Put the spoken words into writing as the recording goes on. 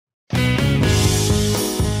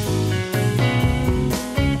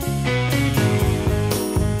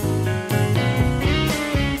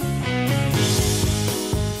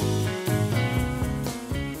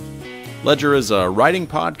Ledger is a writing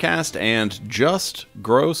podcast and just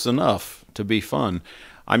gross enough to be fun.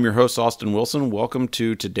 I'm your host, Austin Wilson. Welcome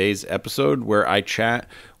to today's episode where I chat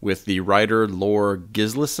with the writer Lor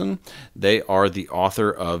Gislason. They are the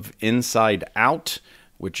author of Inside Out,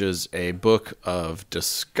 which is a book of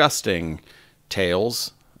disgusting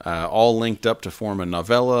tales, all linked up to form a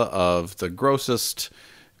novella of the grossest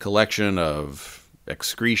collection of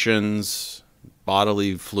excretions,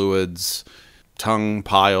 bodily fluids, tongue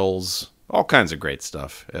piles, all kinds of great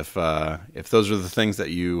stuff. If those are the things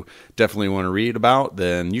that you definitely want to read about,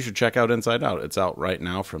 then you should check out Inside Out. It's out right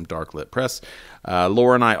now from DarkLit Press.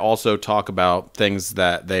 Laura and I also talk about things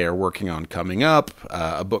that they are working on coming up.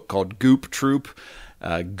 A book called Goop Troop.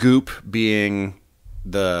 Goop being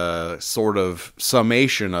the sort of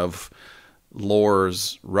summation of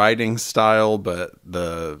Lor's writing style, but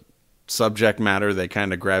the subject matter they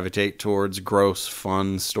kind of gravitate towards, gross,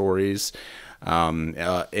 fun stories.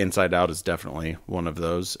 Inside Out is definitely one of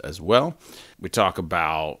those as well. We talk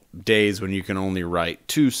about days when you can only write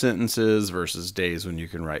 2 sentences versus days when you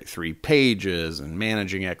can write 3 pages, and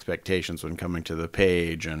managing expectations when coming to the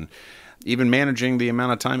page, and even managing the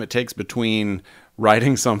amount of time it takes between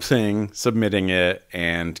writing something, submitting it,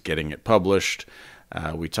 and getting it published.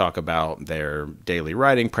 We talk about their daily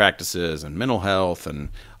writing practices and mental health and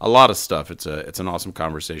a lot of stuff. It's an awesome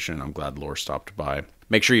conversation. I'm glad Lor stopped by.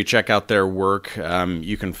 Make sure you check out their work.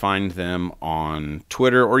 You can find them on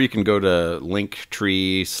Twitter, or you can go to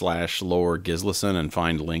linktree/Lor Gislason and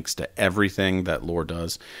find links to everything that Lor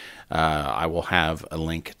does. I will have a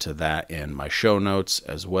link to that in my show notes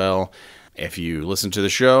as well. If you listen to the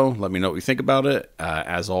show, let me know what you think about it.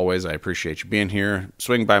 As always, I appreciate you being here.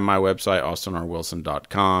 Swing by my website,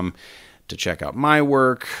 austinrwilson.com, to check out my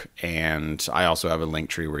work. And I also have a link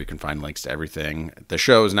tree where you can find links to everything. The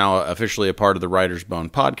show is now officially a part of the Writer's Bone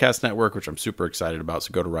podcast network, which I'm super excited about.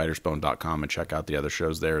 So go to writersbone.com and check out the other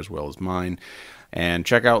shows there as well as mine. And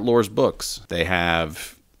check out Lor's books. They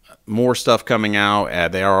have more stuff coming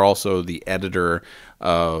out. They are also the editor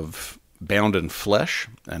of Bound in Flesh,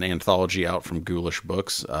 an anthology out from Ghoulish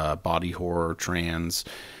Books, body horror, trans,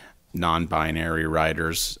 non-binary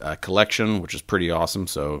writers collection, which is pretty awesome.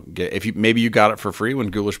 So maybe you got it for free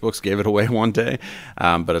when Ghoulish Books gave it away one day,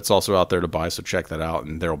 but it's also out there to buy, so check that out,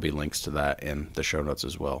 and there will be links to that in the show notes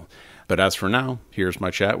as well. But as for now, here's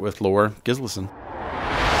my chat with Lor Gislason.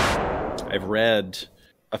 I've read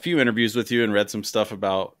a few interviews with you and read some stuff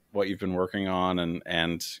about what you've been working on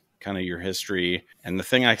and kind of your history. And the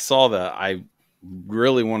thing I saw that I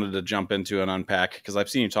really wanted to jump into and unpack, because I've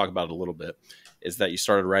seen you talk about it a little bit, is that you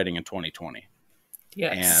started writing in 2020.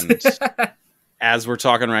 Yes. And as we're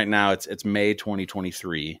talking right now, it's May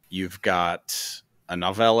 2023. You've got a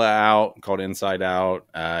novella out called Inside Out.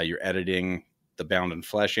 You're editing the Bound in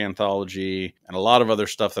Flesh anthology, and a lot of other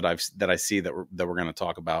stuff that I see that we're going to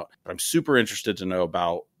talk about. But I'm super interested to know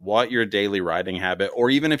about what your daily writing habit, or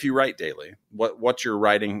even if you write daily, what your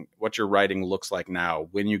writing looks like now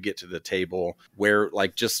when you get to the table, where,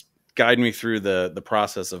 like, just guide me through the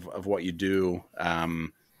process of what you do, and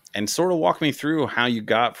sort of walk me through how you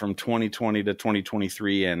got from 2020 to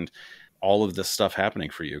 2023 and all of this stuff happening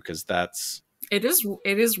for you, because it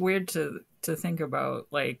is weird to think about.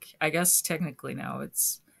 Like, I guess technically now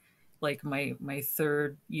it's like my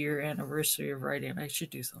 3rd year anniversary of writing. I should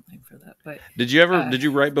do something for that. But did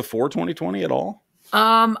you write before 2020 at all?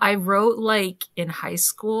 I wrote like in high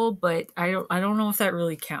school, but I don't know if that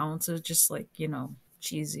really counts. It's just like,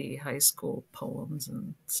 cheesy high school poems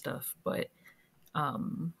and stuff. But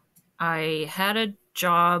I had a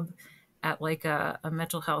job at like a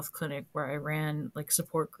mental health clinic where I ran like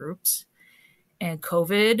support groups. And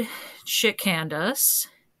COVID shit canned us,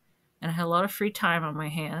 and I had a lot of free time on my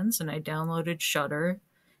hands, and I downloaded Shudder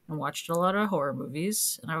and watched a lot of horror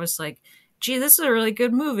movies. And I was like, gee, this is a really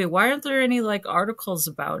good movie. Why aren't there any like articles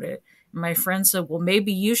about it? And my friend said, well,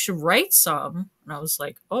 maybe you should write some. And I was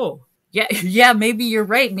like, oh, yeah, maybe you're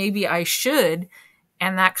right. Maybe I should.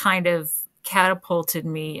 And that kind of catapulted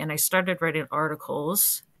me, and I started writing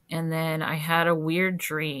articles. And then I had a weird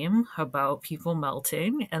dream about people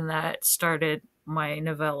melting, and that started my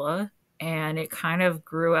novella, and it kind of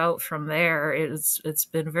grew out from there. It's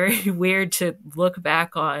been very weird to look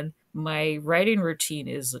back on. My writing routine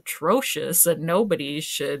is atrocious, and nobody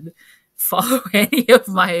should follow any of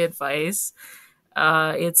my advice.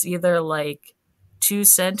 It's either like 2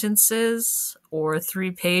 sentences or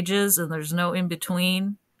 3 pages, and there's no in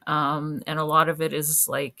between. And a lot of it is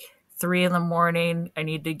like 3 a.m. I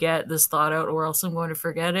need to get this thought out or else I'm going to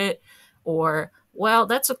forget it. Or, well,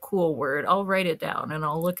 that's a cool word. I'll write it down and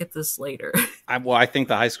I'll look at this later. I think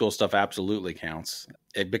the high school stuff absolutely counts.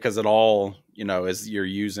 because it all, is you're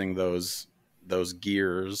using those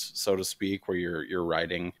gears, so to speak, where you're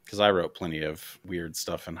writing. Because I wrote plenty of weird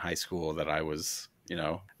stuff in high school that I was,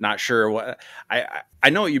 not sure what. I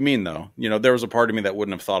know what you mean, though. There was a part of me that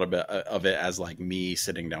wouldn't have thought of it as like me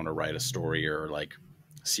sitting down to write a story, or like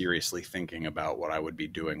seriously thinking about what I would be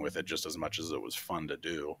doing with it, just as much as it was fun to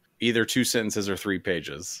do. Either 2 sentences or 3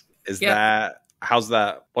 pages. How's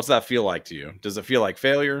that? What's that feel like to you? Does it feel like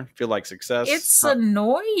failure? Feel like success? It's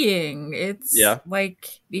annoying. It's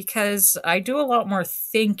like, because I do a lot more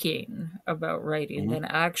thinking about writing than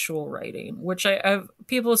actual writing, which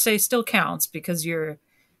people say still counts because you're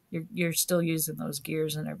still using those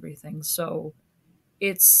gears and everything. So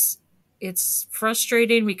it's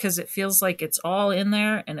frustrating because it feels like it's all in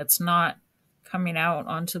there and it's not coming out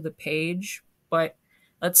onto the page. But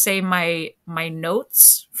let's say my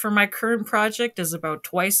notes for my current project is about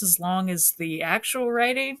twice as long as the actual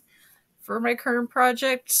writing for my current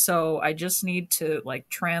project. So I just need to like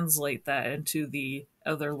translate that into the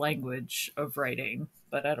other language of writing,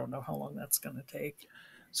 but I don't know how long that's going to take.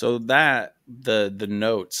 So that the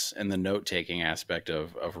notes and the note-taking aspect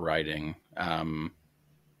of writing,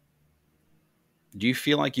 do you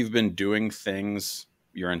feel like you've been doing things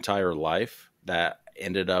your entire life that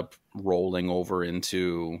ended up rolling over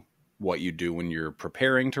into what you do when you're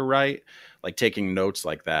preparing to write, like taking notes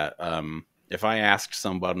like that? If I asked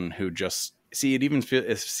someone who just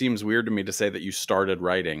it seems weird to me to say that you started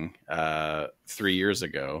writing 3 years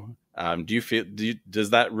ago. Does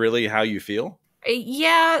that really how you feel?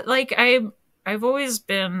 Yeah, like I've always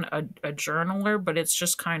been a journaler, but it's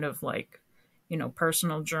just kind of like,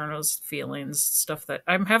 personal journals, feelings, stuff that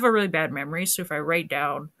I have a really bad memory. So if I write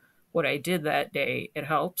down what I did that day, it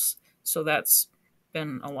helps. So that's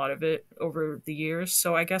been a lot of it over the years.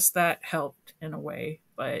 So I guess that helped in a way.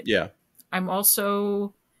 But yeah, I'm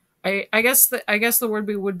also, I guess the word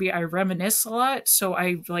would be I reminisce a lot. So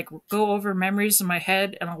I like go over memories in my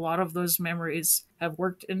head, and a lot of those memories have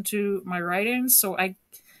worked into my writing. So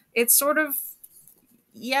it's sort of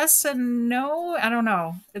yes and no. I don't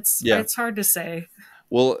know. It's hard to say.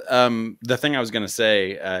 Well, the thing I was going to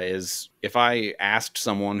say is if I asked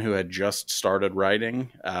someone who had just started writing,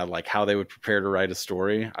 like how they would prepare to write a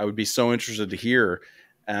story, I would be so interested to hear.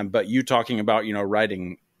 But you talking about,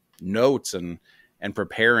 writing notes and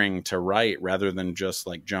preparing to write rather than just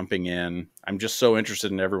like jumping in. I'm just so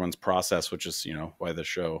interested in everyone's process, which is, why the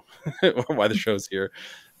show's here.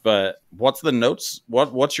 But what's the notes?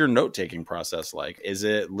 What's your note taking process like? Is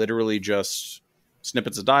it literally just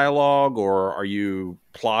snippets of dialogue, or are you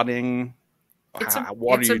plotting? It's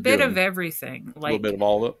a bit of everything. Like a little bit of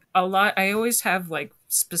all of it. A lot. I always have like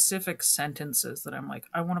specific sentences that I'm like,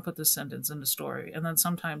 I want to put this sentence in the story, and then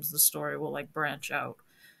sometimes the story will like branch out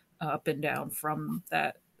up and down from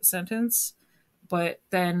that sentence. But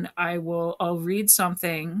then I'll read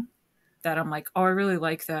something that I'm like, oh, I really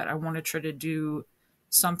like that. I want to try to do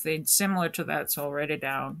something similar to that, so I'll write it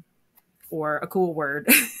down, or a cool word.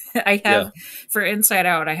 I have for Inside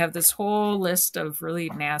Out, I have this whole list of really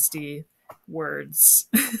nasty words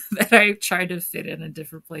that I tried to fit in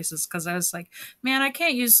different places, because I was like, man, I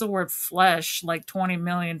can't use the word flesh like 20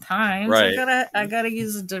 million times. Right. I gotta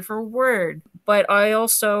use a different word. But I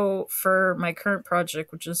also, for my current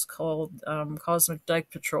project, which is called Cosmic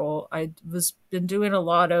Dyke Patrol, been doing a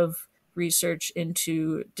lot of research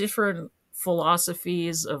into different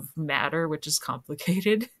philosophies of matter, which is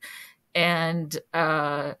complicated. And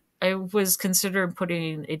I was considering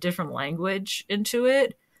putting a different language into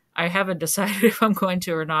it. I haven't decided if I'm going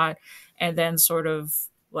to or not. And then sort of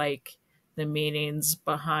like the meanings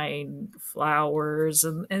behind flowers,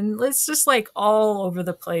 and it's just like all over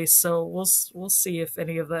the place. So we'll see if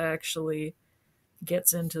any of that actually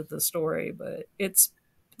gets into the story. But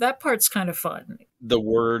that part's kind of fun. The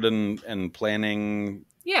word and planning.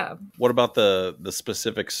 Yeah. What about the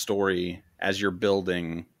specific story as you're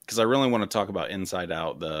building? Because I really want to talk about Inside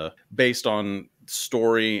Out, based on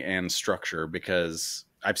story and structure, because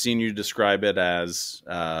I've seen you describe it as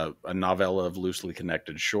a novella of loosely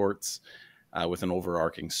connected shorts with an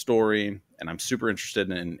overarching story. And I'm super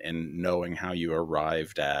interested in knowing how you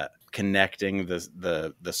arrived at connecting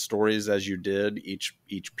the stories as you did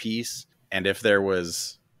each piece. And if there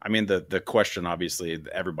was, I mean, the question, obviously,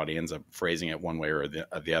 everybody ends up phrasing it one way or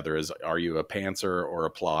the other, is, are you a pantser or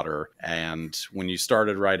a plotter? And when you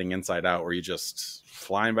started writing Inside Out, were you just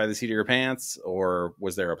flying by the seat of your pants, or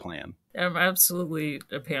was there a plan? I'm absolutely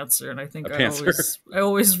a pantser, and I think I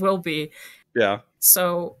always will be. Yeah.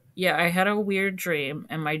 So, yeah, I had a weird dream,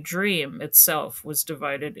 and my dream itself was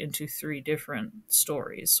divided into 3 different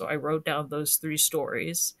stories. So I wrote down those 3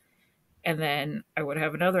 stories, and then I would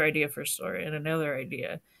have another idea for a story and another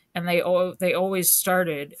idea. And they always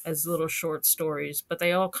started as little short stories, but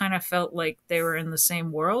they all kind of felt like they were in the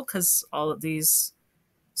same world because all of these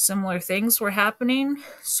similar things were happening.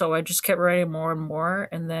 So I just kept writing more and more.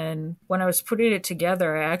 And then when I was putting it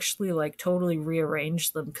together, I actually like totally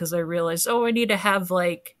rearranged them because I realized, oh, I need to have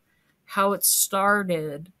like how it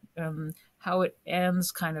started, how it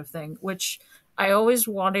ends kind of thing, which I always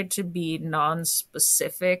wanted to be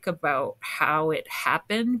non-specific about how it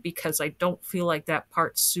happened because I don't feel like that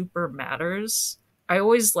part super matters. I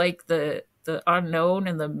always like the unknown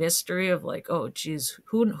and the mystery of like, oh geez,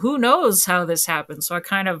 who knows how this happened. So I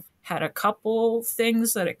kind of had a couple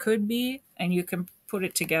things that it could be, and you can put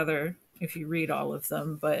it together if you read all of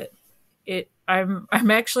them. But I'm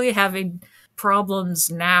actually having problems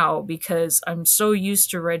now because I'm so used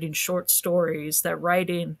to writing short stories that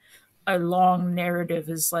writing a long narrative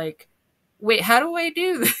is like, wait, how do I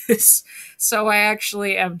do this? So I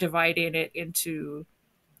actually am dividing it into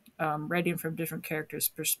writing from different characters'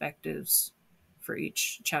 perspectives for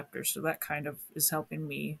each chapter. So that kind of is helping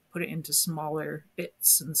me put it into smaller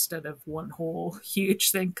bits instead of one whole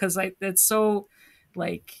huge thing. Because it's so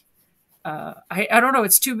like I don't know.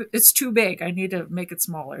 It's too big. I need to make it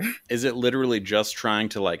smaller. Is it literally just trying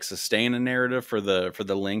to like sustain a narrative for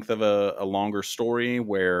the length of a longer story?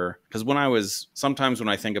 Where, because sometimes when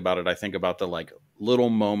I think about it, I think about the like little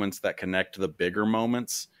moments that connect to the bigger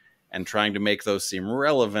moments, and trying to make those seem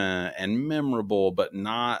relevant and memorable, but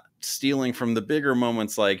not stealing from the bigger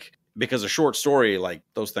moments. Like, because a short story, like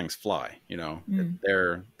those things fly,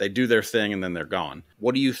 they do their thing and then they're gone.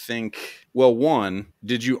 What do you think? Well, one,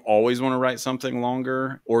 did you always want to write something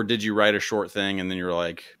longer, or did you write a short thing and then you're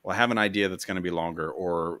like, well, I have an idea that's going to be longer?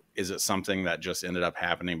 Or is it something that just ended up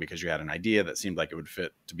happening because you had an idea that seemed like it would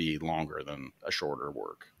fit to be longer than a shorter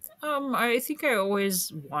work? I think I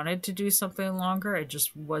always wanted to do something longer. I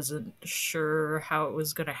just wasn't sure how it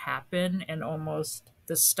was going to happen. And almost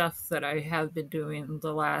the stuff that I have been doing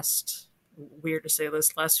the last, weird to say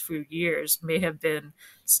this, last few years may have been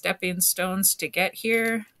stepping stones to get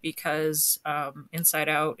here because Inside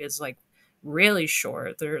Out is like really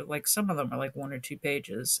short. They're like, some of them are like 1 or 2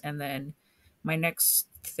 pages. And then my next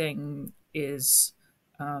thing is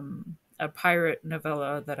a pirate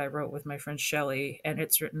novella that I wrote with my friend Shelley, and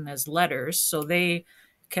it's written as letters. So they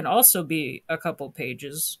can also be a couple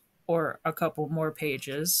pages or a couple more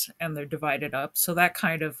pages, and they're divided up. So that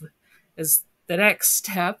kind of is the next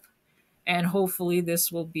step. And hopefully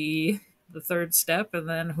this will be the third step. And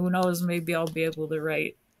then who knows, maybe I'll be able to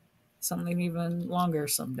write something even longer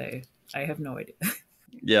someday. I have no idea.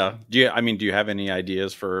 Yeah. Do you have any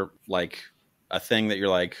ideas for like a thing that you're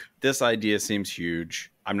like, this idea seems huge,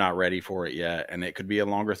 I'm not ready for it yet, and it could be a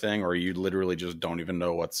longer thing, or you literally just don't even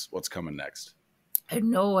know what's coming next? I have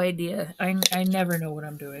no idea. I never know what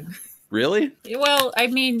I'm doing. Really? Well, I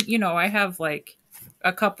mean, I have like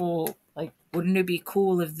a couple, like, wouldn't it be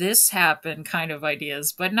cool if this happened kind of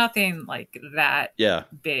ideas, but nothing like that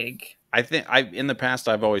big. I think in the past,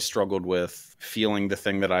 I've always struggled with feeling the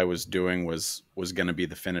thing that I was doing was going to be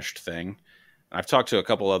the finished thing. I've talked to a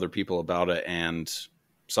couple other people about it, and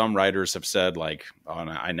some writers have said like, oh,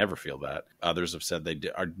 no, I never feel that. Others have said they do.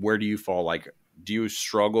 Where do you fall? Like, do you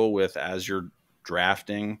struggle with, as you're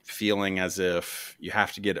drafting, feeling as if you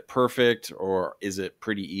have to get it perfect, or is it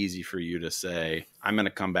pretty easy for you to say, I'm going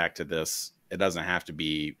to come back to this? It doesn't have to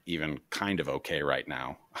be even kind of okay right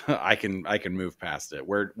now. I can move past it.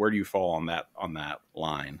 Where do you fall on that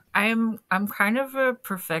line? I'm kind of a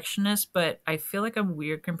perfectionist, but I feel like I'm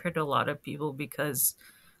weird compared to a lot of people because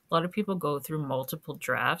a lot of people go through multiple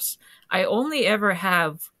drafts. I only ever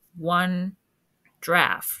have one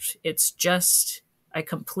draft. It's just I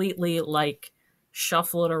completely like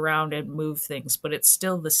shuffle it around and move things, but it's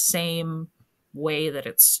still the same way that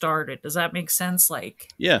it started. Does that make sense? Like,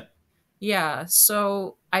 yeah.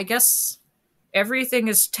 So I guess everything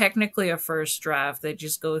is technically a first draft. They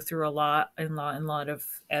just go through a lot of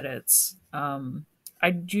edits.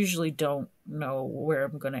 I usually don't know where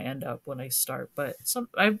I'm going to end up when I start, but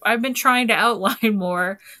I've been trying to outline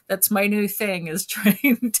more. That's my new thing, is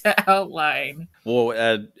trying to outline. Well,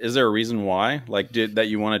 is there a reason why, like, that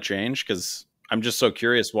you want to change? Because I'm just so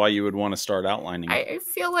curious why you would want to start outlining. I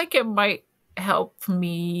feel like it might help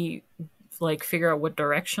me like figure out what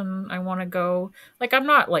direction I want to go. Like, I'm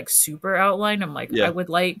not like super outlined. I'm like, I would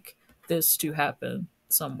like this to happen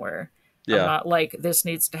somewhere. I'm not like, this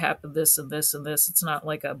needs to happen, this and this and this. It's not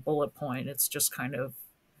like a bullet point. It's just kind of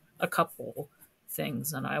a couple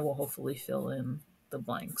things, and I will hopefully fill in the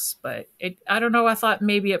blanks. But I don't know. I thought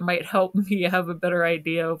maybe it might help me have a better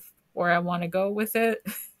idea of where I want to go with it.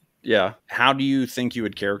 Yeah. How do you think you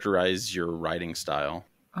would characterize your writing style?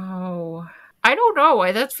 Oh, I don't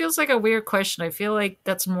know. That feels like a weird question. I feel like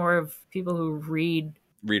that's more of people who read.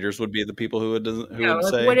 Readers would be the people who Yeah, would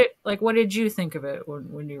like say. what did you think of it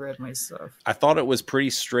when you read my stuff? I thought it was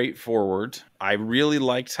pretty straightforward. I really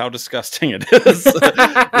liked how disgusting it is,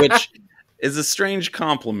 which is a strange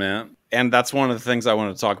compliment. And that's one of the things I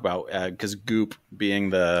want to talk about, because goop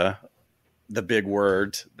being the big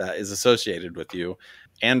word that is associated with you.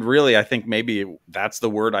 And really, I think maybe that's the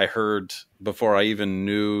word I heard before I even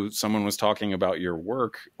knew someone was talking about your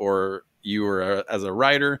work or you were as a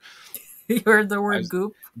writer. You heard the word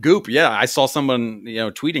goop? Goop, yeah. I saw someone,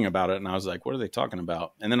 tweeting about it, and I was like, what are they talking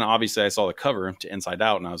about? And then obviously I saw the cover to Inside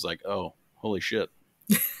Out, and I was like, oh, holy shit.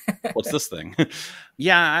 What's this thing?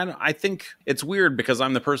 Yeah, I think it's weird because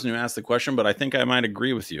I'm the person who asked the question, but I think I might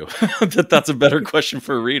agree with you that that's a better question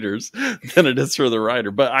for readers than it is for the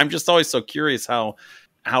writer. But I'm just always so curious how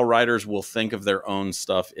writers will think of their own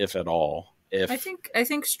stuff, if at all. I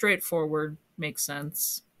think straightforward makes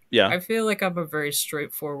sense. Yeah. I feel like I'm a very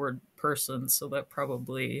straightforward person, so that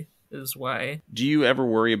probably is why. Do you ever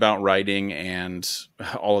worry about writing? And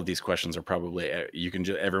all of these questions are probably,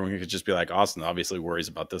 everyone could just be like, Austin obviously worries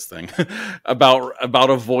about this thing, about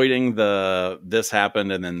avoiding this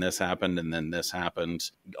happened and then this happened and then this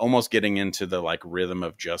happened, almost getting into the like rhythm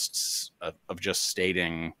of just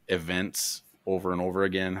stating events over and over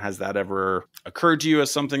again. Has that ever occurred to you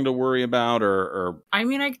as something to worry about? Or I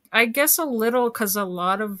mean, I guess a little, because a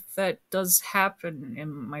lot of that does happen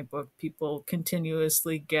in my book. People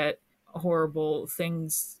continuously get horrible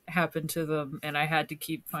things happen to them, and I had to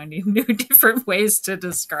keep finding new different ways to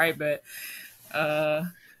describe it.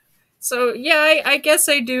 So yeah, I guess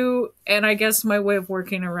I do, and I guess my way of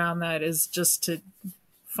working around that is just to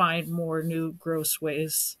find more new gross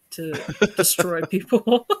ways to destroy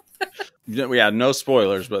people. Yeah, no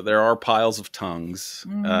spoilers, but there are piles of tongues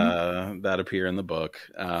that appear in the book.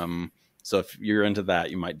 So if you're into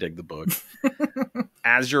that, you might dig the book.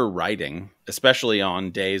 As you're writing, especially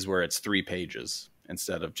on days where it's 3 pages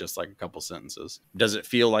instead of just like a couple sentences, does it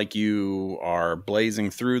feel like you are blazing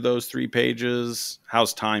through those 3 pages?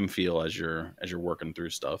 How's time feel as you're working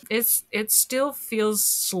through stuff? It still feels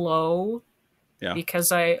slow. Yeah.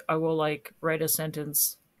 Because I will like write a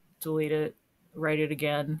sentence, delete it, write it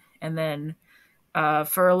again, and then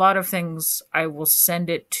for a lot of things I will send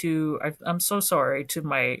it to I'm so sorry to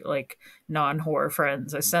my like non-horror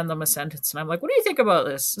friends. I send them a sentence and I'm like, what do you think about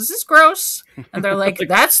this? Is this gross? And they're like,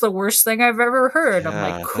 that's the worst thing I've ever heard. Yeah,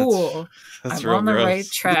 I'm like, cool. That's I'm on the gross. Right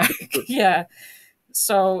track. Yeah.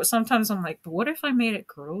 So sometimes I'm like, but what if I made it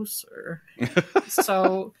grosser?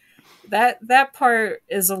 So that part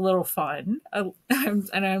is a little fun, I'm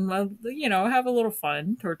have a little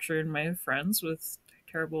fun torturing my friends with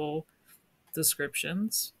terrible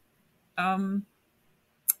descriptions.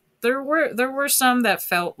 There were some that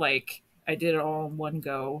felt like I did it all in one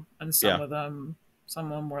go, and some of them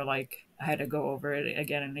were like I had to go over it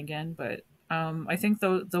again and again. But I think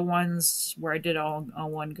the ones where I did all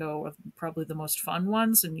on one go are probably the most fun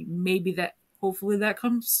ones, and maybe hopefully that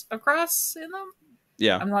comes across in them.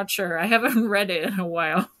 Yeah. I'm not sure. I haven't read it in a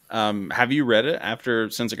while. Have you read it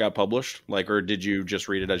since it got published? Or did you just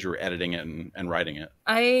read it as you were editing it and writing it?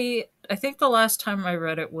 I think the last time I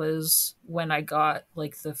read it was when I got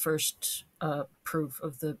like the first proof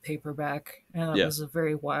of the paperback. And that was a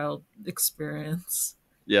very wild experience.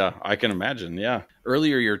 Yeah, I can imagine. Yeah.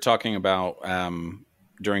 Earlier you were talking about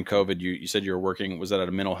during COVID, you said you were working, was that at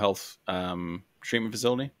a mental health treatment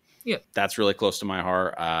facility? Yeah, that's really close to my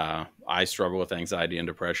heart. I struggle with anxiety and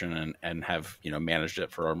depression and have, managed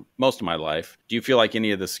it for most of my life. Do you feel like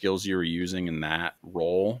any of the skills you were using in that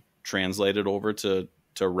role translated over to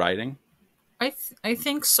writing? I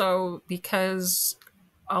think so, because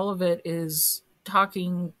all of it is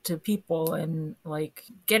talking to people and like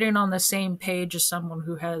getting on the same page as someone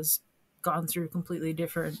who has gone through completely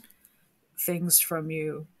different things from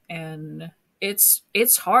you. And it's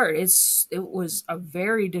hard. It was a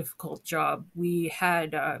very difficult job. We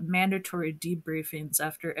had mandatory debriefings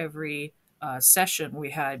after every session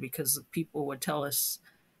we had, because people would tell us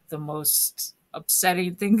the most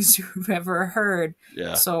upsetting things you've ever heard.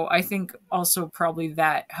 Yeah. So I think also probably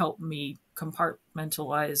that helped me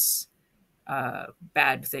compartmentalize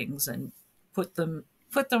bad things and put them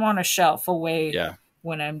on a shelf away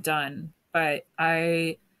when I'm done. But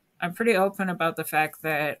I'm pretty open about the fact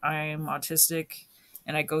that I'm autistic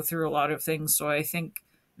and I go through a lot of things. So I think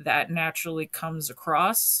that naturally comes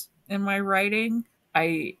across in my writing.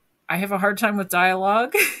 I have a hard time with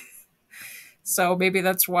dialogue. So maybe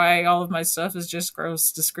that's why all of my stuff is just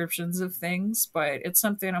gross descriptions of things, but it's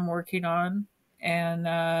something I'm working on.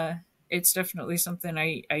 And it's definitely something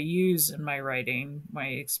I use in my writing, my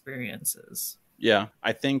experiences. Yeah,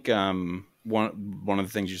 I think one of the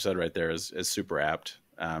things you said right there is super apt.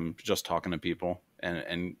 Just talking to people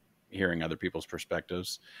and hearing other people's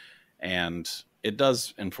perspectives, and it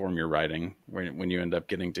does inform your writing when you end up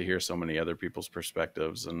getting to hear so many other people's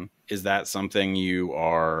perspectives. And is that something you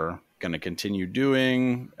are going to continue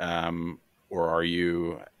doing, or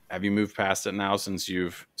have you moved past it now since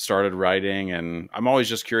you've started writing? And I'm always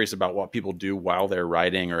just curious about what people do while they're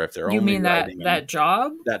writing, or if they're You only mean writing. that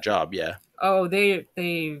job? That job, yeah. Oh,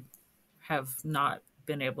 they have not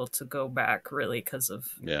been able to go back really because of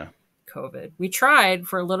COVID. We tried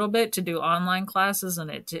for a little bit to do online classes,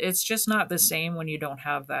 and it's just not the same when you don't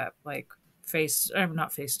have that like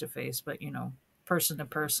not face to face, but person to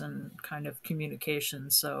person kind of communication.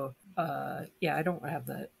 So yeah, I don't have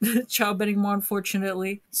that job anymore,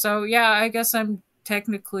 unfortunately. So yeah, I guess I'm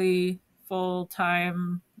technically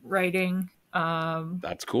full-time writing.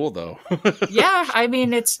 That's cool though. Yeah, I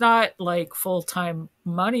mean, it's not like full-time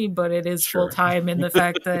money, but it is Sure. full-time in the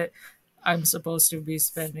fact that I'm supposed to be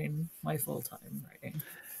spending my full-time writing.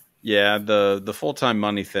 Yeah, the full-time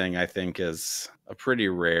money thing I think is a pretty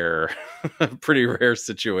rare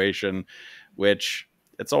situation, which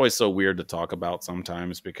it's always so weird to talk about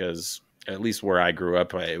sometimes, because at least where I grew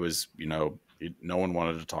up, it was, no one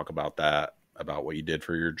wanted to talk about that, about what you did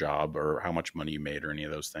for your job or how much money you made or any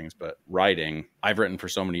of those things. But writing, I've written for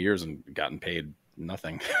so many years and gotten paid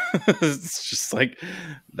nothing. It's just like,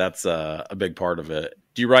 that's a big part of it.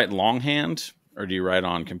 Do you write longhand or do you write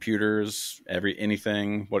on computers?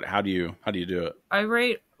 Anything? How do you do it? I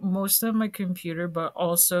write most on my computer, but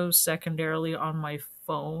also secondarily on my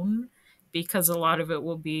phone, because a lot of it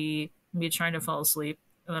will be me trying to fall asleep,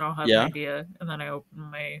 and then I'll have an idea, and then I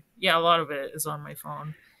open a lot of it is on my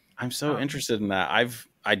phone. I'm so interested in that.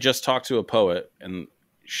 I just talked to a poet, and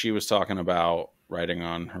she was talking about writing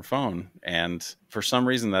on her phone, and for some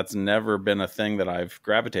reason that's never been a thing that I've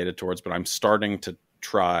gravitated towards, but I'm starting to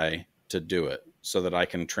try to do it so that I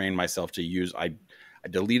can train myself to use. I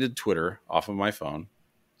deleted Twitter off of my phone,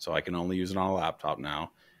 so I can only use it on a laptop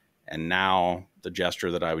now. And now the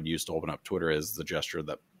gesture that I would use to open up Twitter is the gesture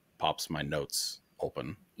that pops my notes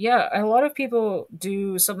open. Yeah, a lot of people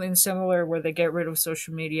do something similar where they get rid of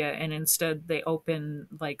social media and instead they open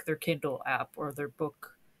like their Kindle app or their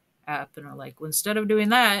book app and are like, well, instead of doing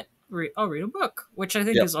that, I'll read a book, which I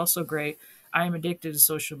think is also great. I am addicted to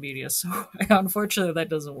social media, so unfortunately that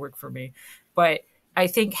doesn't work for me. But I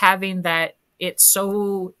think having that, it's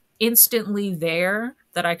so instantly there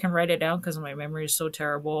that I can write it down because my memory is so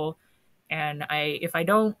terrible. And if I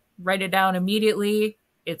don't write it down immediately,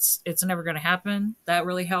 it's never going to happen. That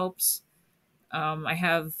really helps. I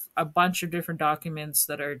have a bunch of different documents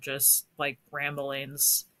that are just like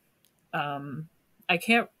ramblings. I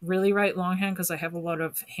can't really write longhand because I have a lot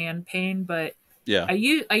of hand pain, but I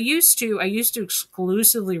used to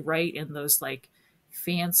exclusively write in those like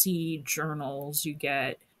fancy journals you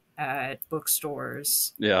get at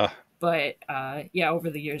bookstores. Yeah. But over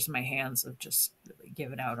the years, my hands have just really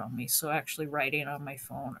given out on me. So actually writing on my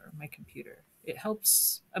phone or my computer, it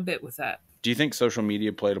helps a bit with that. Do you think social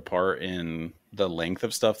media played a part in the length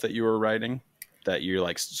of stuff that you were writing? That you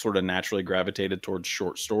like sort of naturally gravitated towards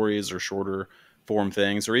short stories or shorter form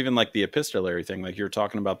things, or even like the epistolary thing, like you were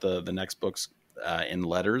talking about the next books in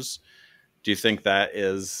letters. Do you think that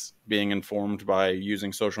is being informed by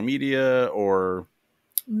using social media, or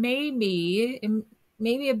maybe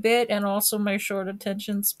a bit, and also my short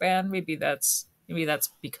attention span? Maybe that's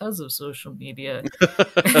because of social media.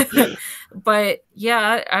 But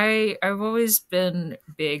yeah, I've always been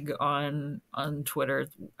big on Twitter.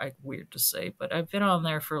 Like, weird to say, but I've been on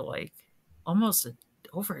there for like almost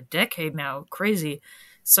over a decade now. Crazy.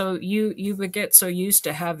 So you would get so used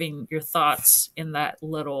to having your thoughts in that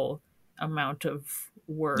little amount of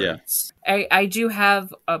words. Yeah. I do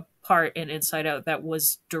have a part in Inside Out that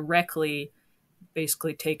was directly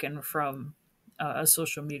basically taken from a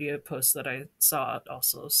social media post that I saw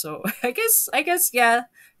also. So I guess yeah,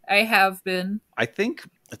 I have been. I think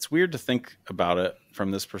it's weird to think about it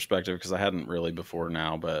from this perspective because I hadn't really before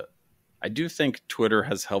now, but I do think Twitter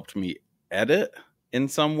has helped me edit in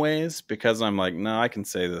some ways, because I'm like, no, I can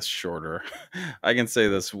say this shorter. I can say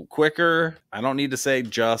this quicker. I don't need to say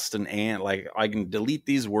just and like I can delete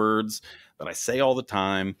these words that I say all the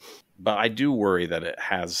time. But I do worry that it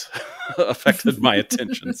has affected my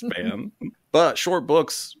attention span. But short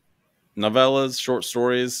books, novellas, short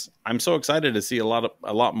stories, I'm so excited to see a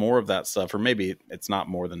lot more of that stuff. Or maybe it's not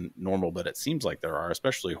more than normal, but it seems like there are,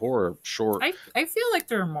 especially horror short. I feel like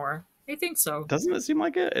there are more. I think so. Doesn't it seem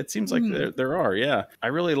like it? It seems like there are, yeah. I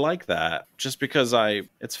really like that just because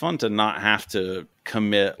it's fun to not have to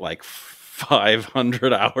commit like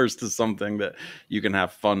 500 hours to something that you can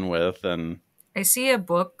have fun with. And I see a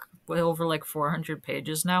book with over like 400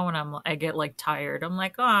 pages now and I get like tired. I'm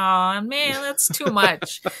like, oh man, that's too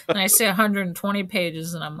much. And I see 120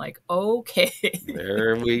 pages and I'm like, okay.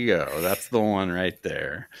 There we go. That's the one right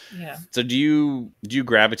there. Yeah. So do you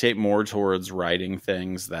gravitate more towards writing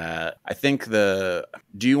things that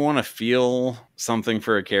do you want to feel something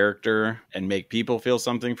for a character and make people feel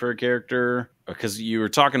something for a character? Because you were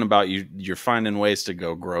talking about you're finding ways to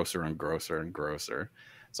go grosser and grosser and grosser.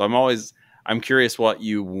 So I'm curious what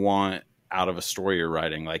you want out of a story you're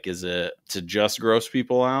writing. Like, is it to just gross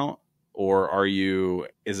people out, or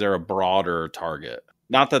is there a broader target?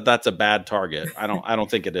 Not that that's a bad target. I don't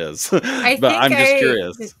think it is. But I'm just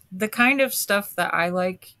curious. The kind of stuff that I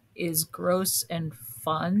like is gross and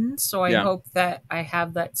fun. So I hope that I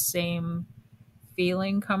have that same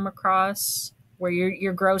feeling come across where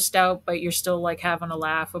you're grossed out, but you're still like having a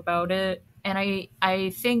laugh about it. And I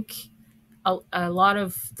think a lot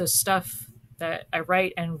of the stuff that I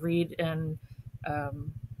write and read and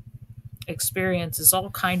experience is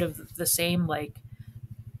all kind of the same, like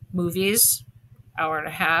movies, hour and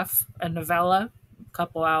a half, a novella, a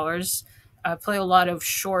couple hours. I play a lot of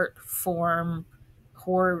short form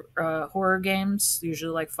horror games,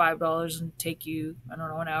 usually like $5 and take you, I don't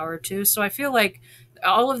know, an hour or two. So I feel like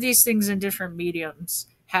all of these things in different mediums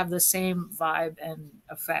have the same vibe and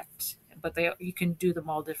effect, but you can do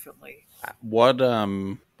them all differently. What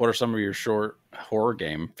are some of your short horror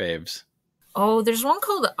game faves? Oh, there's one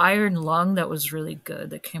called Iron Lung that was really good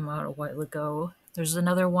that came out a while ago. There's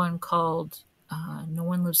another one called No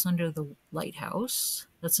One Lives Under the Lighthouse.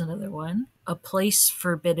 That's another one. A Place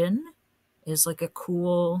Forbidden is like a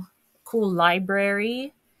cool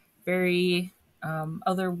library, very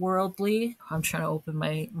otherworldly. I'm trying to open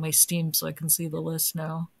my Steam so I can see the list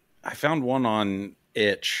now. I found one on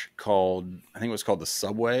Itch called, I think it was called The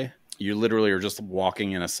Subway. You literally are just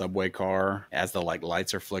walking in a subway car as the like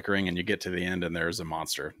lights are flickering, and you get to the end and there's a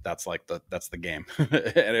monster. That's the game.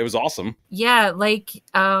 And it was awesome. Yeah, like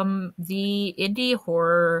the indie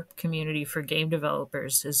horror community for game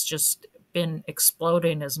developers has just been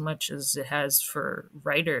exploding as much as it has for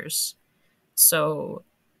writers. So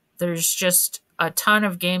there's just a ton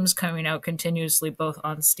of games coming out continuously, both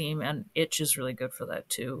on Steam, and Itch is really good for that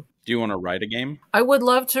too. Do you want to write a game? I would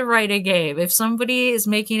love to write a game. If somebody is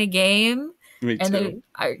making a game, Me too.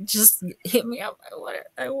 I just hit me up.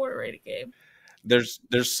 I want to write a game. There's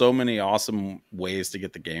so many awesome ways to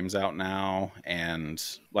get the games out now, and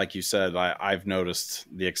like you said, I've noticed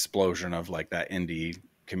the explosion of like that indie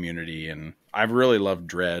community, and I've really loved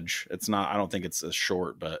Dredge. I don't think it's as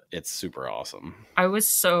short, but it's super awesome. I was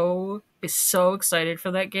so excited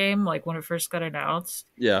for that game, like when it first got announced.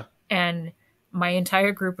 Yeah. And my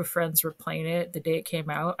entire group of friends were playing it the day it came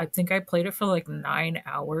out. I think I played it for like 9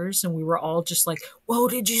 hours, and we were all just like, whoa,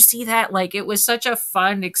 did you see that? Like, it was such a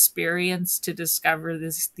fun experience to discover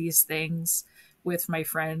these things with my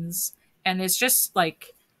friends. And it's just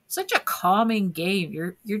like such a calming game.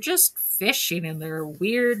 You're just fishing and they're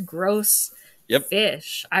weird, gross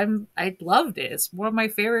fish. I loved it. It's one of my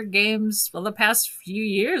favorite games for the past few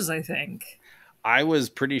years, I think. I was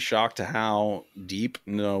pretty shocked to how deep,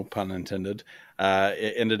 no pun intended,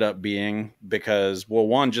 it ended up being because, well,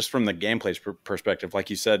 one, just from the gameplay perspective, like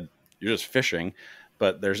you said, you're just fishing,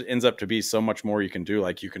 but ends up to be so much more you can do.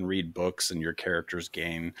 Like you can read books and your characters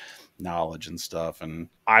gain knowledge and stuff. And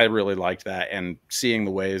I really liked that. And seeing the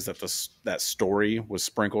ways that that story was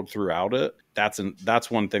sprinkled throughout it, that's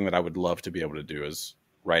one thing that I would love to be able to do is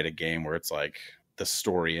write a game where it's like, the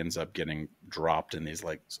story ends up getting dropped in these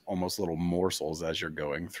like almost little morsels as you're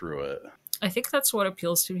going through it. I think that's what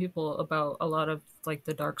appeals to people about a lot of like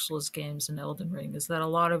the Dark Souls games and Elden Ring, is that a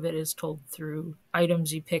lot of it is told through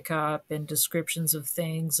items you pick up and descriptions of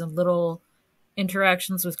things and little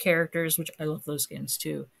interactions with characters, which I love those games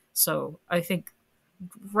too. So I think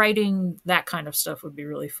writing that kind of stuff would be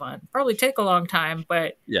really fun. Probably take a long time,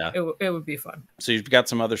 but yeah, it would be fun. So you've got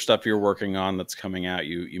some other stuff you're working on that's coming out.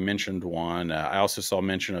 You mentioned one. I also saw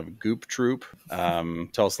mention of Goop Troop.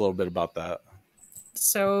 Tell us a little bit about that.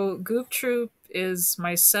 So Goop Troop is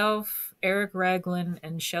myself, Eric Raglan,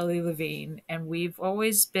 and Shelley Levine, and we've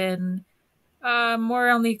always been more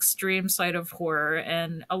on the extreme side of horror,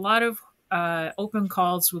 and a lot of open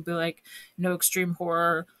calls would be like, no extreme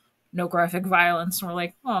horror, no graphic violence. And we're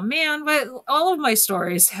like, oh man, but all of my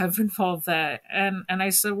stories have involved that. And I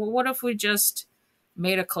said, well, what if we just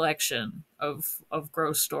made a collection of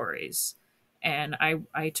gross stories? And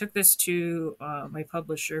I took this to my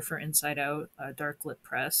publisher for Inside Out, DarkLit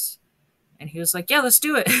Press, and he was like, "Yeah, let's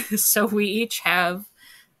do it." So we each have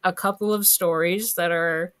a couple of stories that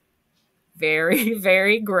are very,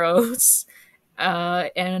 very gross,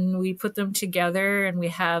 and we put them together, and we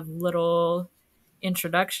have little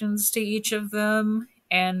introductions to each of them.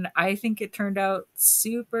 And I think it turned out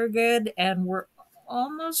super good, and we're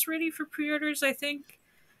almost ready for pre-orders. I think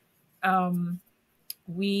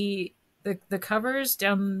we the cover is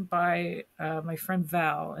done by my friend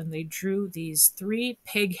Val, and they drew these 3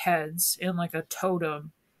 pig heads in like a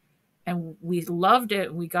totem, and we loved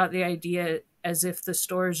it. We got the idea as if the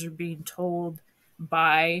stories are being told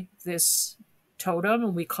by this totem,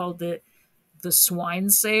 and we called it the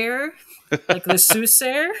swine sayer, like the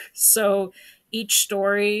soothsayer. So each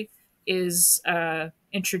story is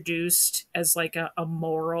introduced as like a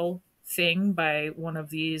moral thing by one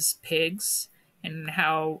of these pigs, and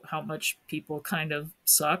how much people kind of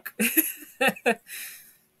suck.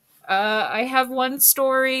 I have one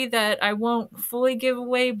story that I won't fully give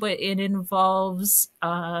away, but it involves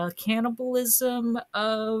cannibalism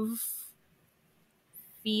of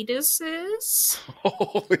fetuses.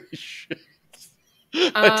 Holy shit.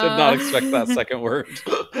 I did not expect that second word.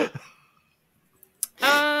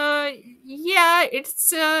 Yeah, it's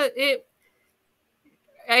the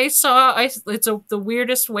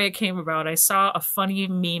weirdest way it came about. I saw a funny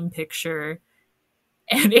meme picture,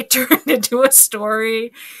 and it turned into a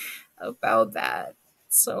story about that.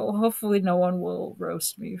 So hopefully no one will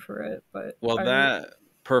roast me for it. But that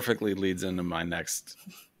perfectly leads into my next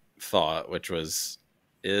thought, which was,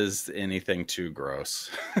 is anything too gross?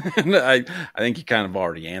 And I think you kind of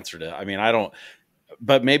already answered it. I mean, I don't,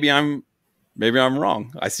 but maybe I'm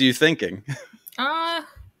wrong. I see you thinking.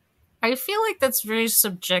 I feel like that's very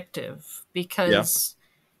subjective, because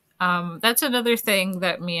that's another thing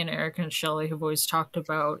that me and Eric and Shelley have always talked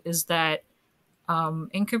about, is that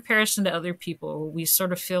in comparison to other people, we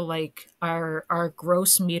sort of feel like our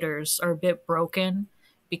gross meters are a bit broken,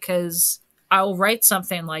 because I'll write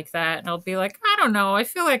something like that and I'll be like, I don't know, I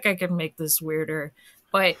feel like I can make this weirder.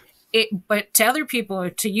 But to other people, or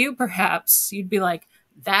to you perhaps, you'd be like,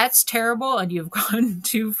 that's terrible and you've gone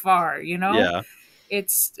too far, you know? Yeah.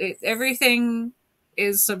 Everything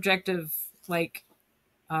is subjective. Like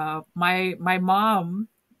my mom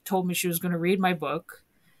told me she was going to read my book.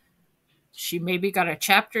 She maybe got a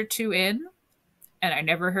chapter or 2 in, and I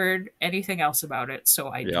never heard anything else about it. So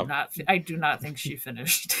I do not think she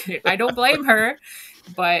finished it. I don't blame her,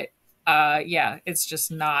 but yeah, it's just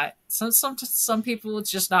not. Some people,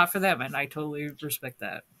 it's just not for them, and I totally respect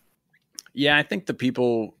that. Yeah, I think the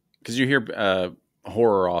people, because you hear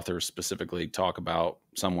horror authors specifically talk about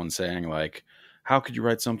someone saying like, how could you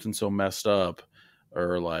write something so messed up?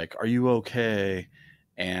 Or like, are you okay?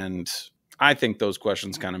 And I think those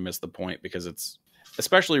questions kind of miss the point, because it's,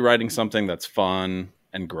 especially writing something that's fun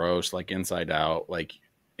and gross, like Inside Out, like,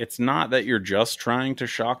 it's not that you're just trying to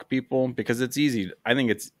shock people, because it's easy. I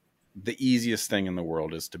think it's the easiest thing in the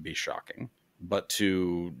world is to be shocking, but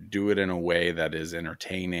to do it in a way that is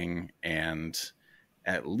entertaining and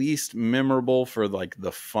at least memorable for like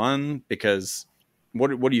the fun. Because what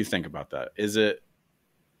do you think about that?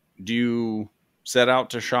 Do you set out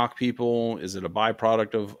to shock people? Is it a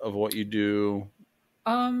byproduct of what you do?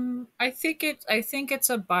 I think it's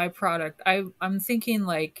a byproduct. I'm thinking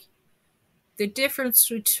like the difference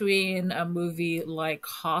between a movie like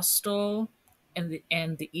Hostel and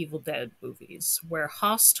the Evil Dead movies, where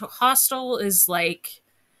Hostel is like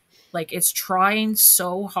it's trying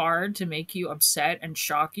so hard to make you upset and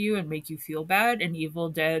shock you and make you feel bad, and Evil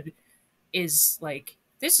Dead is like,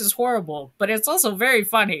 this is horrible, but it's also very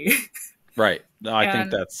funny. Right. No, I think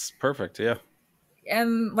that's perfect. Yeah.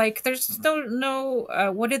 And like, there's no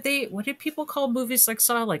what did people call movies like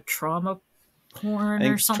Saw, like trauma porn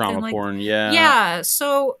or something? Trauma like porn, yeah. Yeah.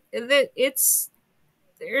 So that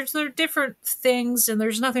there are different things, and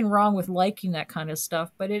there's nothing wrong with liking that kind of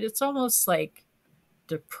stuff, but it's almost like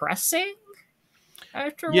depressing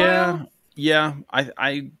after a while. Yeah.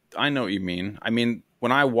 I know what you mean. I mean,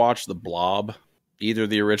 when I watch The Blob, either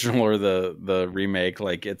the original or the remake,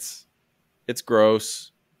 like it's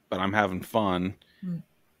gross, but I'm having fun.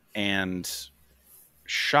 And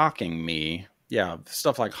shocking me, yeah,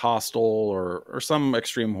 stuff like Hostel or some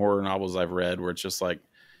extreme horror novels I've read, where it's just like,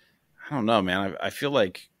 I don't know, man. I feel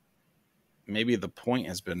like maybe the point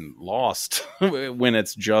has been lost when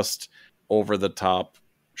it's just over the top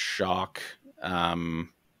shock.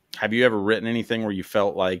 Have you ever written anything where you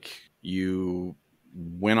felt like you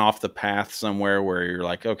went off the path somewhere where you're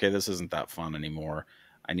like, okay, this isn't that fun anymore,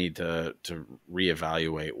 I need to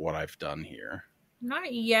reevaluate what I've done here?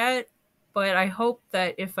 Not yet. but I hope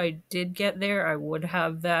that if I did get there, I would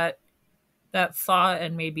have that thought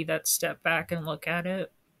and maybe that step back and look at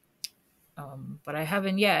it. But I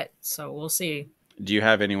haven't yet, so we'll see. Do you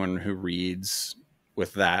have anyone who reads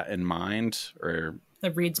with that in mind, or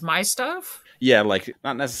That reads my stuff? yeah, like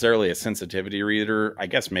not necessarily a sensitivity reader. I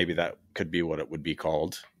guess maybe that could be what it would be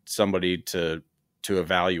called. Somebody to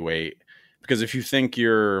evaluate, because if you think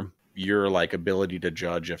your like ability to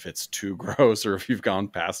judge if it's too gross or if you've gone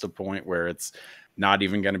past a point where it's not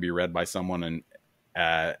even going to be read by someone and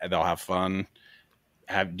they'll have fun,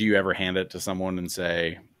 do you ever hand it to someone and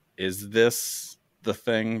say, is this the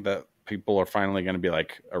thing that people are finally going to be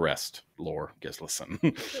like, arrest Lor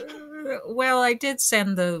Gislason? Well, I did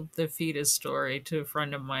send the fetus story to a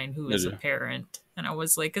friend of mine who is a parent, and I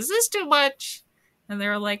was like, is this too much? And they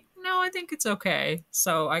were like, no, I think it's okay.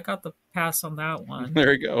 So I got the pass on that one.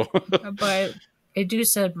 There you go. But I do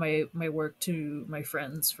send my work to my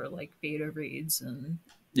friends for like beta reads and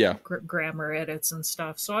grammar edits and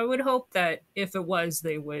stuff. So I would hope that if it was,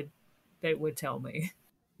 they would tell me.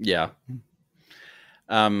 Yeah.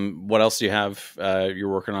 What else do you have you're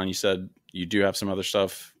working on? You said you do have some other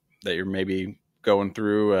stuff that you're maybe going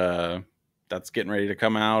through that's getting ready to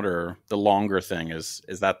come out, or the longer thing is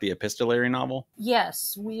that the epistolary novel?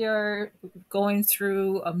 Yes, we are going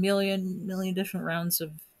through a million different rounds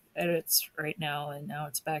of edits right now, and now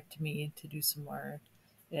it's back to me to do some more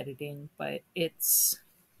editing. But it's,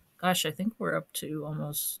 gosh, I think we're up to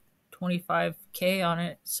almost 25K on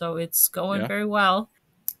it, so it's going very well.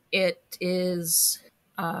 It is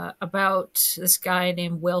about this guy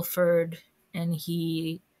named Wilford, and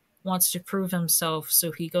he wants to prove himself,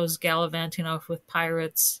 so he goes gallivanting off with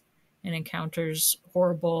pirates and encounters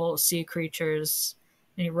horrible sea creatures,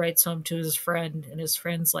 and he writes home to his friend, and his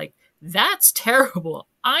friend's like, that's terrible,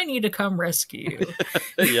 I need to come rescue you.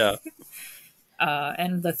 Yeah.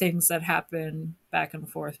 And the things that happen back and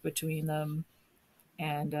forth between them,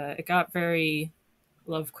 and it got very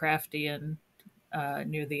Lovecraftian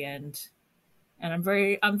near the end, and I'm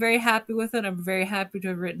very happy with it. I'm very happy to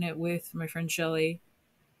have written it with my friend Shelley.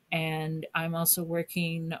 And I'm also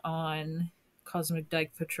working on Cosmic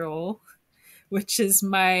Dyke Patrol, which is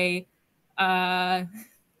my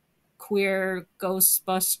queer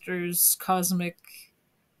Ghostbusters cosmic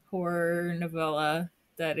horror novella.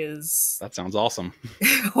 That sounds awesome.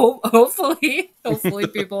 Hopefully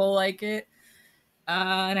people will like it.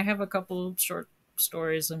 And I have a couple of short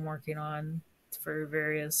stories I'm working on for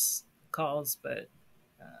various calls, but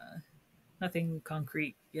nothing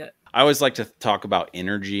concrete yet. I always like to talk about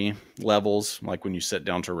energy levels, like when you sit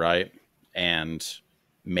down to write and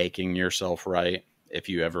making yourself write. If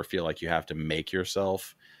you ever feel like you have to make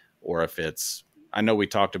yourself, or if it's, I know we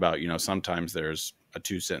talked about, sometimes there's a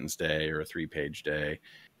 2-sentence day or a 3-page day,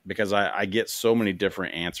 because I get so many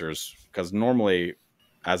different answers, because normally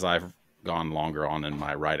as I've gone longer on in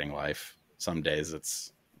my writing life, some days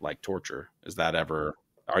it's like torture. Is that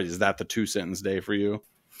the 2-sentence day for you?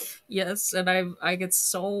 Yes, and I get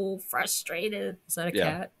so frustrated. Is that a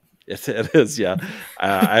cat? Yes, it is, yeah.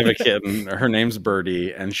 I have a kitten. Her name's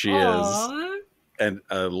Birdie, and she is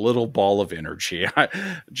a little ball of energy.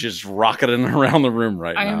 Just rocketing around the room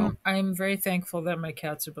now. I'm very thankful that my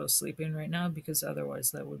cats are both sleeping right now, because otherwise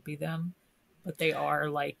that would be them. But they are,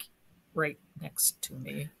 like, right next to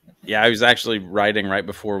me. Yeah, I was actually writing right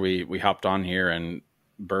before we hopped on here, and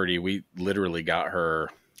Birdie, we literally got her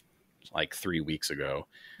like 3 weeks ago.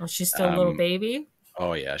 Oh, she's still a little baby?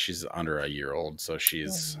 Oh yeah, she's under a year old, so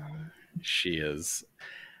she's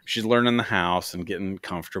learning the house and getting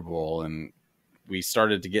comfortable, and we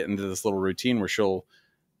started to get into this little routine where she'll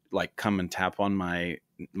like come and tap on my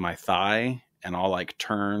thigh, and I'll like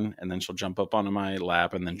turn, and then she'll jump up onto my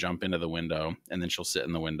lap and then jump into the window, and then she'll sit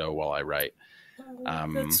in the window while I write.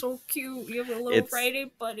 That's so cute. You have a little writing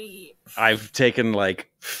buddy. I've taken like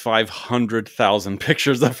 500,000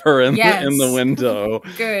 pictures of her in the window.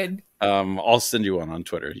 Good. I'll send you one on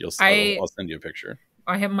Twitter. I'll send you a picture.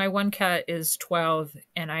 I have, my one cat is 12,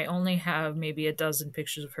 and I only have maybe a dozen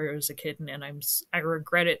pictures of her as a kitten, and I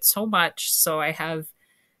regret it so much. So I have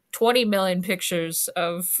 20 million pictures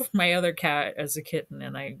of my other cat as a kitten,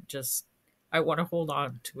 and I want to hold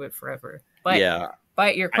on to it forever. But yeah.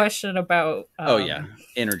 But your question about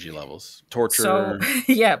energy levels, torture. So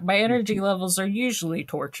my energy levels are usually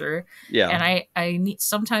torture. Yeah, and I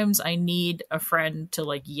sometimes I need a friend to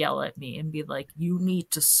like yell at me and be like, "You need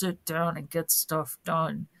to sit down and get stuff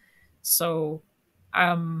done." So,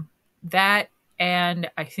 that, and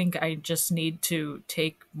I think I just need to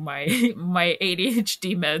take my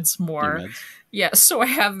ADHD meds more. Yeah, so I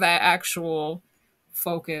have that actual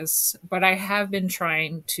focus. But I have been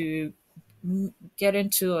trying to get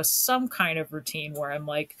into some kind of routine where I'm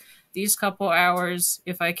like, these couple hours,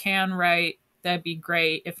 if I can write, that'd be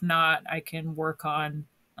great. If not, I can work on,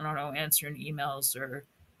 I don't know, answering emails or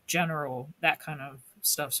general, that kind of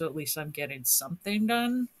stuff. So at least I'm getting something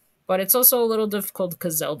done. But it's also a little difficult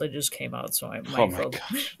because Zelda just came out, so Oh my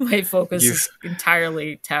gosh. my focus You is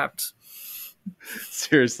entirely tapped.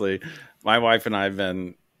 seriously, my wife and I have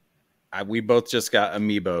been we both just got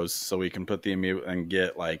amiibos so we can put the amiibo and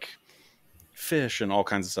get like fish and all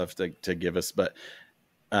kinds of stuff to give us. But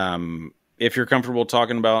if you're comfortable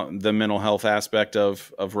talking about the mental health aspect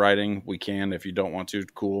of writing, we can. If you don't want to,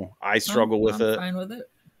 cool. I struggle with it. Fine with it.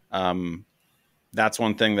 That's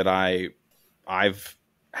one thing that I've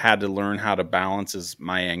had to learn how to balance is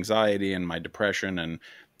my anxiety and my depression, and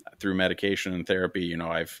through medication and therapy, you know,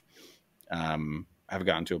 I've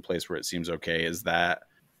gotten to a place where it seems okay. Is that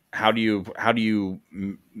how do you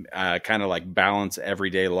kind of like balance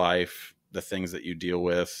everyday life, the things that you deal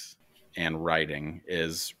with, and writing?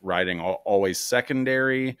 Is writing always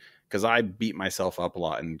secondary? Because I beat myself up a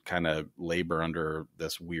lot and kind of labor under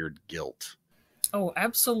this weird guilt. Oh,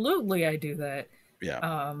 absolutely, I do that.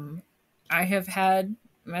 Yeah. I have had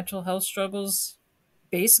mental health struggles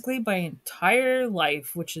basically my entire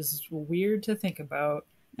life, which is weird to think about.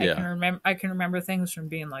 Yeah. I can remember things from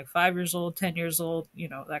being like 5 years old, 10 years old, you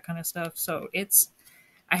know, that kind of stuff. So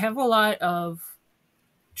I have a lot of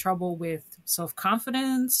trouble with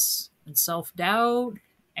self-confidence and self-doubt.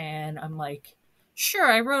 And I'm like, sure,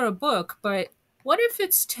 I wrote a book, but what if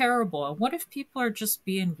it's terrible? What if people are just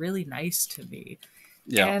being really nice to me?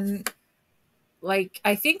 Yeah. And like,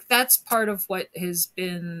 I think that's part of what has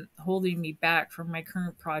been holding me back from my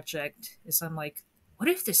current project is I'm like, what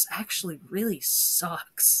if this actually really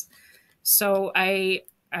sucks? So me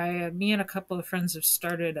and a couple of friends have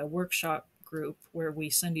started a workshop group where we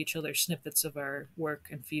send each other snippets of our work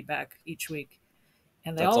and feedback each week.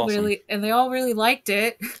 And That's awesome. they all really liked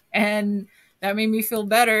it. And that made me feel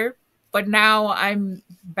better. But now I'm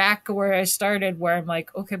back where I started, where I'm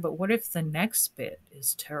like, okay, but what if the next bit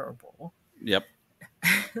is terrible? Yep.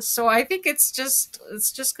 So I think it's just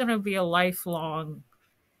going to be a lifelong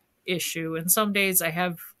issue. And some days I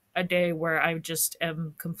have a day where I just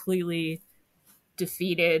am completely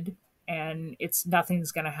defeated and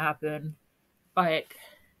nothing's going to happen. But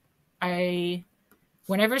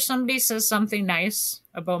whenever somebody says something nice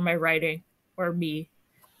about my writing or me,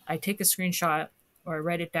 I take a screenshot or I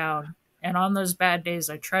write it down. And on those bad days,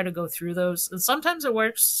 I try to go through those. And sometimes it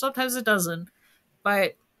works, sometimes it doesn't.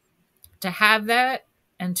 But to have that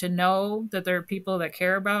and to know that there are people that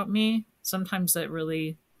care about me, sometimes that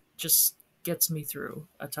really just gets me through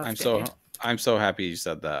a tough day. I'm so happy you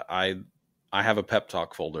said that. I have a pep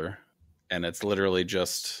talk folder, and it's literally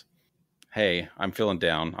just, hey, I'm feeling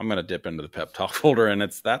down. I'm going to dip into the pep talk folder, and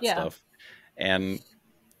it's that stuff. And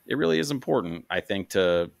it really is important, I think,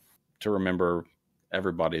 to remember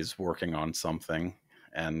everybody's working on something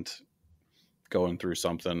and going through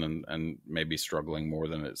something and maybe struggling more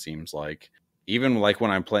than it seems like. Even like when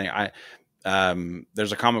I'm playing,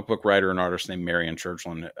 there's a comic book writer and artist named Marion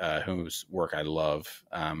Churchland, whose work I love.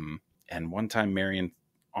 And one time Marion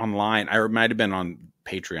online, I might have been on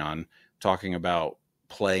Patreon, talking about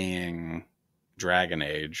playing Dragon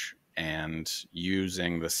Age and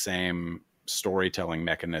using the same storytelling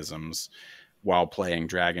mechanisms while playing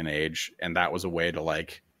Dragon Age. And that was a way to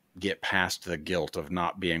like get past the guilt of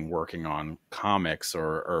not being working on comics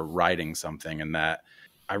or writing something. And that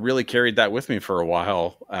I really carried that with me for a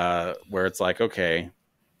while, where it's like, okay,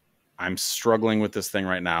 I'm struggling with this thing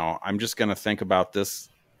right now. I'm just going to think about this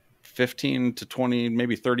 15 to 20,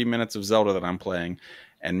 maybe 30 minutes of Zelda that I'm playing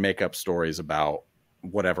and make up stories about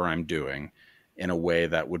whatever I'm doing in a way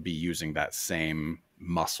that would be using that same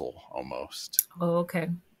muscle almost. Oh, okay.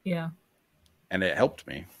 Yeah. And it helped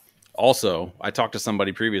me. Also, I talked to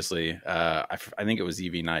somebody previously. I think it was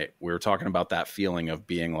EV Night. We were talking about that feeling of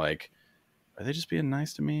being like, are they just being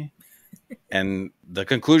nice to me? And the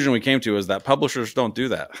conclusion we came to is that publishers don't do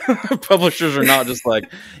that. Publishers are not just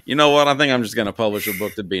like, you know what? I think I'm just going to publish a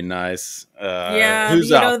book to be nice.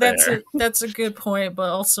 Who's out there? That's a good point. But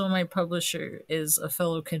also, my publisher is a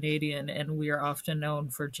fellow Canadian, and we are often known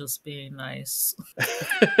for just being nice.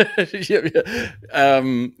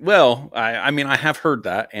 Well, I mean, I have heard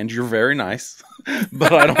that, and you're very nice,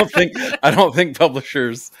 but I don't think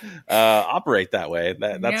publishers operate that way.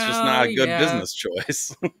 That's just not a good business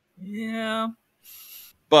choice. Yeah.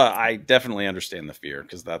 But I definitely understand the fear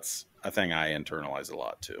because that's a thing I internalize a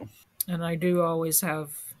lot too. And I do always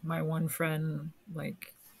have my one friend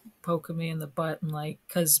like poking me in the butt and like,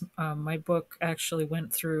 because my book actually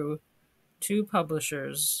went through 2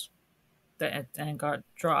 publishers and got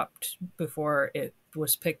dropped before it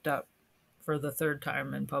was picked up for the third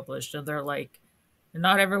time and published. And they're like,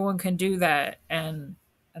 not everyone can do that. And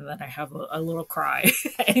then I have a little cry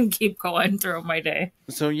and keep going through my day.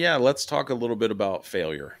 So yeah, let's talk a little bit about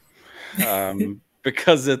failure.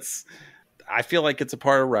 Because I feel like it's a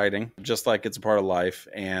part of writing, just like it's a part of life.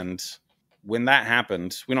 And when that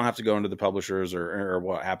happened, we don't have to go into the publishers or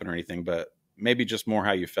what happened or anything, but maybe just more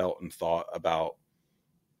how you felt and thought about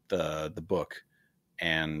the book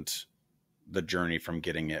and the journey from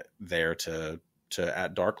getting it there to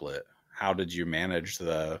at DarkLit. How did you manage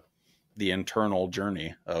the internal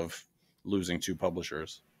journey of losing 2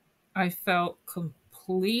 publishers? I felt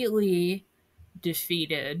completely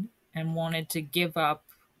defeated and wanted to give up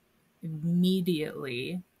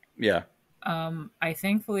immediately. Yeah. I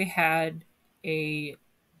thankfully had a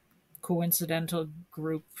coincidental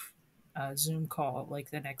group Zoom call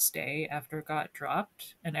like the next day after it got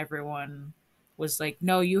dropped, and everyone was like,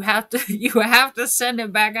 no, you have to send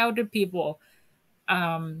it back out to people.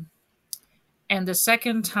 And the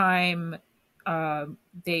second time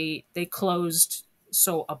they closed,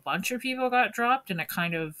 so a bunch of people got dropped, and it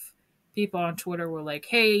kind of, people on Twitter were like,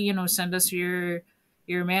 hey, send us your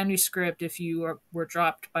manuscript if you were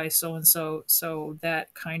dropped by so and so. So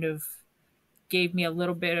that kind of gave me a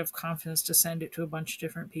little bit of confidence to send it to a bunch of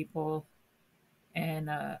different people. And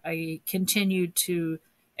I continued to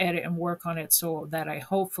edit and work on it so that I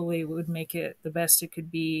hopefully would make it the best it could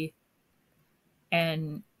be.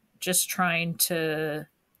 And just trying to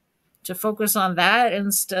focus on that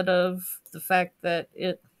instead of the fact that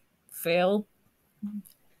it failed.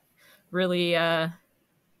 Really,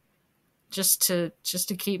 just to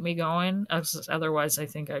keep me going. Otherwise, I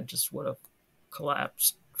think I just would have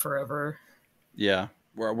collapsed forever. Yeah.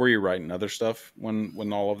 Were you writing other stuff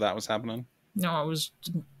when all of that was happening? No, I was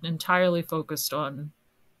entirely focused on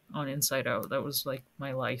Inside Out. That was like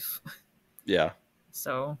my life. Yeah.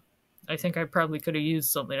 So I think I probably could have used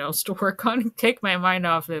something else to work on and take my mind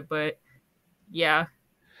off it, but yeah.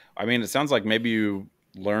 I mean, it sounds like maybe you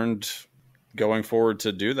learned going forward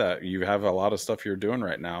to do that. You have a lot of stuff you're doing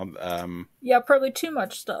right now. Yeah, probably too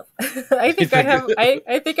much stuff. I think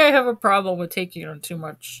I have a problem with taking on too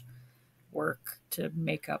much work to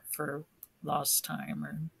make up for lost time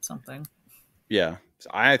or something. Yeah.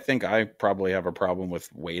 I think I probably have a problem with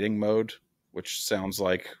waiting mode, which sounds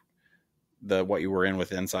like what you were in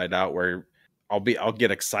with Inside Out, where I'll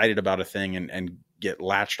get excited about a thing and get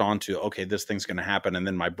latched onto, okay, this thing's going to happen. And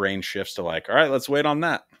then my brain shifts to like, all right, let's wait on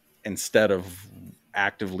that instead of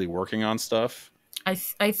actively working on stuff.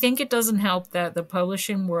 I think it doesn't help that the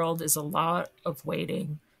publishing world is a lot of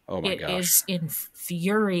waiting. Oh my gosh. It is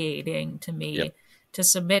infuriating to me to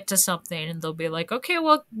submit to something and they'll be like, okay,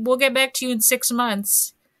 well, we'll get back to you in 6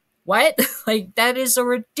 months. What? Like, that is a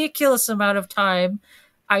ridiculous amount of time.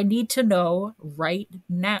 I need to know right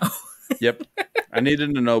now. Yep. I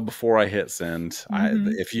needed to know before I hit send. Mm-hmm.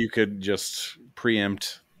 If you could just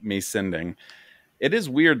preempt me sending. It is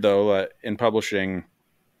weird, though, in publishing.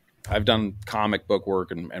 I've done comic book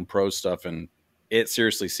work and prose stuff, and it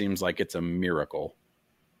seriously seems like it's a miracle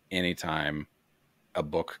anytime a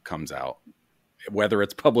book comes out. Whether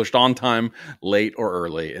it's published on time, late, or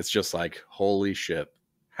early, it's just like, holy shit,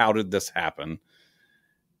 how did this happen?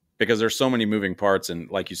 Because there's so many moving parts, and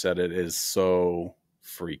like you said, it is so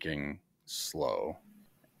freaking slow.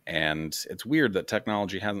 And it's weird that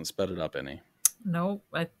technology hasn't sped it up any. No,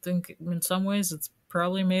 I think in some ways it's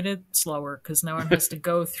probably made it slower because no one has to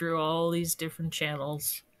go through all these different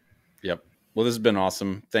channels. Yep. Well, this has been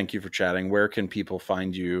awesome. Thank you for chatting. Where can people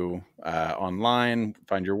find you online,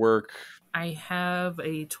 find your work? I have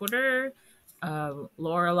a Twitter,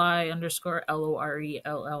 Lorelei _ LORELLI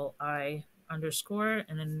 _,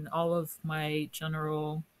 and then all of my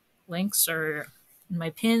general links are in my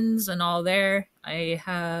pins and all there. I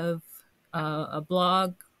have a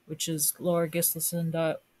blog, which is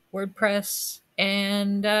lorgislason.wordpress,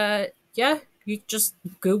 and you just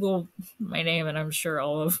Google my name and I'm sure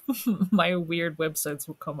all of my weird websites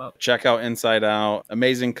will come up. Check out Inside Out.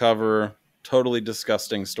 Amazing cover. Totally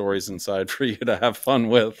disgusting stories inside for you to have fun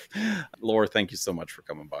with. Lor, thank you so much for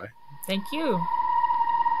coming by. Thank you.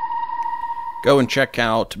 Go and check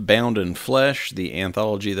out Bound in Flesh, the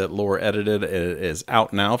anthology that Lor edited. It is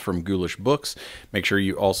out now from Ghoulish Books. Make sure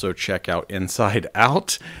you also check out Inside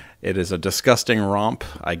Out. It is a disgusting romp.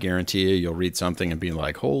 I guarantee you'll read something and be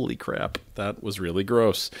like, holy crap, that was really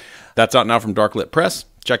gross. That's out now from DarkLit Press.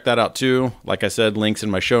 Check that out too. Like I said, links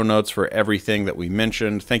in my show notes for everything that we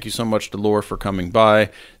mentioned. Thank you so much to Lor for coming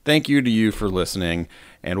by. Thank you to you for listening.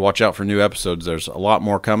 and watch out for new episodes. There's a lot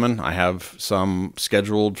more coming. I have some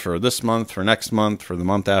scheduled for this month, for next month, for the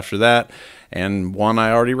month after that, and one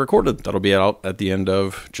I already recorded. That'll be out at the end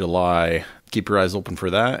of July. Keep your eyes open for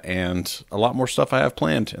that, and a lot more stuff I have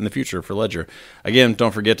planned in the future for Ledger. Again,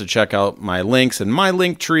 don't forget to check out my links in my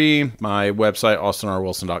link tree, my website,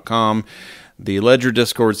 austinrwilson.com, the Ledger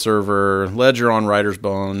Discord server,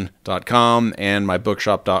 ledgeronwritersbone.com, and my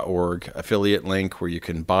bookshop.org affiliate link where you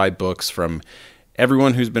can buy books from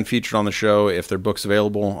everyone who's been featured on the show, if their book's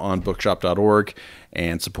available, on bookshop.org,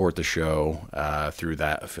 and support the show through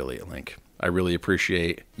that affiliate link. I really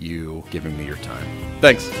appreciate you giving me your time.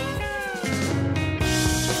 Thanks.